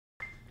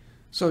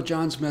So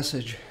John's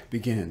message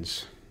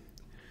begins.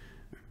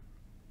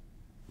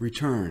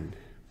 Return,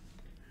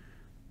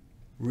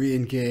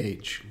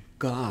 re-engage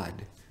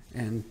God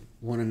and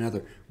one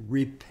another.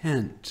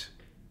 Repent.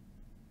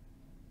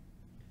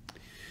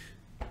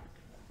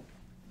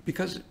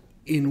 Because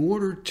in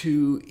order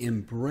to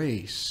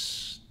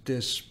embrace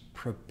this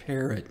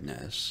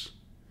preparedness,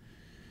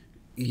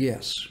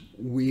 yes,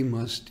 we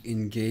must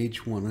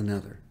engage one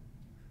another.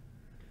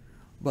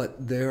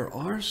 But there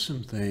are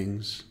some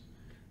things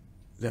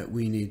that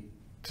we need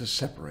to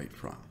separate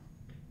from.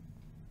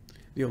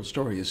 The old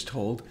story is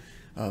told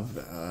of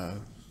a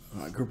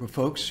group of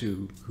folks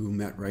who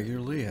met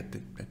regularly at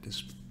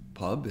this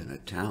pub in a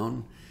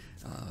town,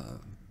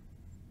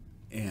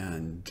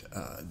 and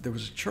there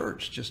was a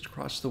church just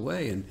across the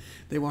way, and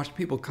they watched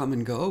people come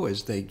and go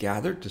as they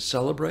gathered to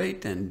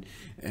celebrate and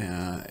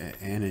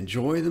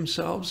enjoy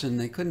themselves, and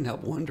they couldn't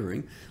help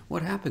wondering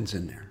what happens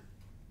in there.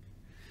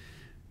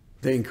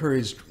 They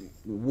encouraged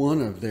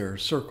one of their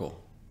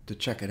circle to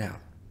check it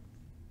out.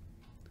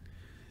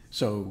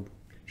 So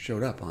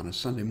showed up on a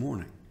Sunday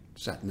morning,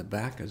 sat in the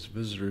back as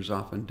visitors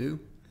often do,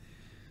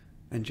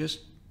 and just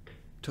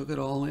took it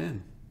all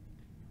in.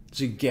 As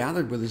he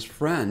gathered with his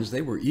friends,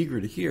 they were eager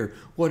to hear,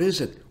 what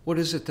is it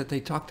that they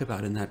talked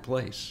about in that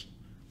place?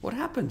 What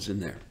happens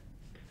in there?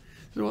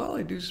 So, well,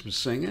 they do some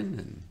singing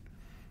and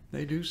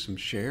they do some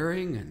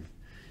sharing,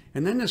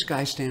 and then this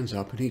guy stands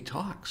up and he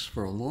talks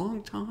for a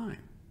long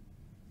time.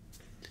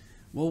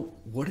 Well,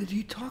 what did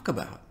he talk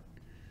about?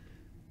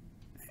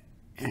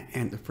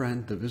 And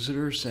the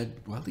visitor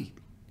said, well,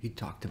 he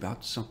talked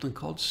about something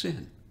called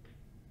sin.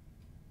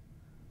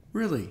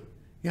 Really?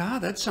 Yeah,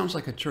 that sounds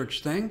like a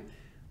church thing.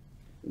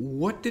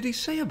 What did he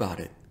say about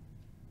it?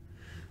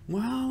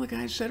 Well, the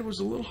guy said it was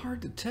a little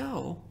hard to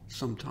tell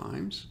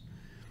sometimes,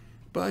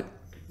 but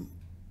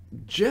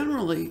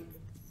generally,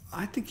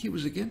 I think he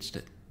was against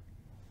it.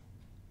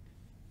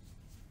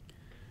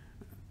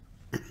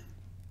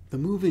 The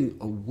moving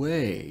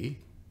away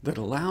that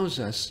allows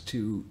us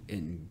to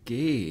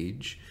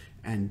engage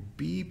and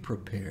be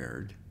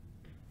prepared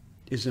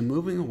is a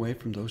moving away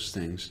from those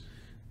things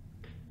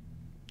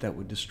that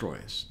would destroy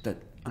us, that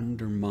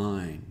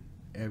undermine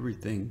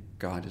everything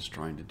God is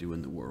trying to do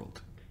in the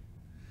world.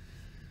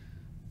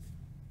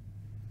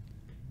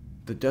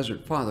 The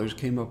Desert Fathers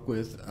came up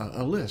with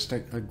a list, a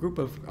group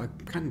of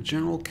kind of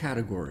general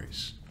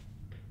categories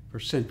for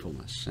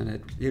sinfulness, and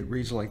it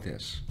reads like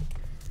this: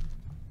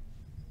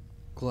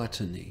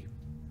 gluttony,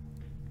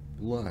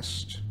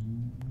 lust,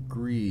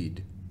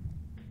 greed,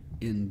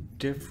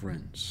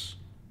 indifference,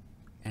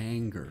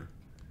 anger,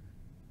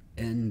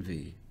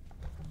 envy,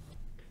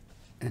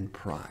 and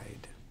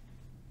pride.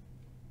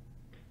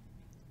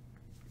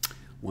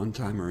 One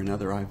time or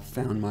another, I've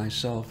found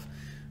myself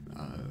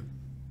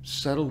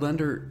settled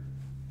under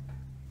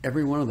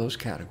every one of those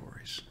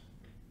categories.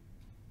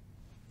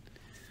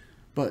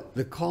 But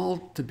the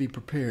call to be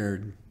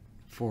prepared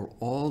for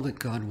all that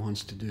God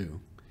wants to do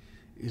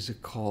is a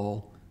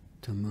call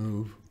to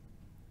move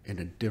in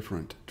a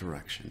different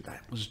direction.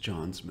 That was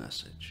John's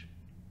message.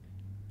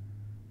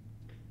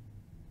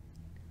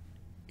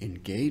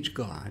 Engage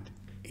God,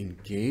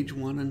 engage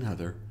one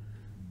another,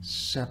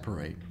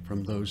 separate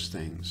from those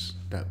things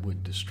that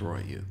would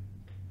destroy you.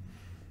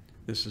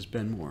 This has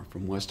been more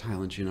from West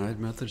Highlands United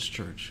Methodist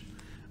Church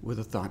with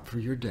a thought for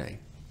your day,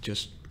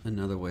 just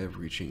another way of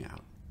reaching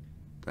out.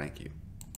 Thank you.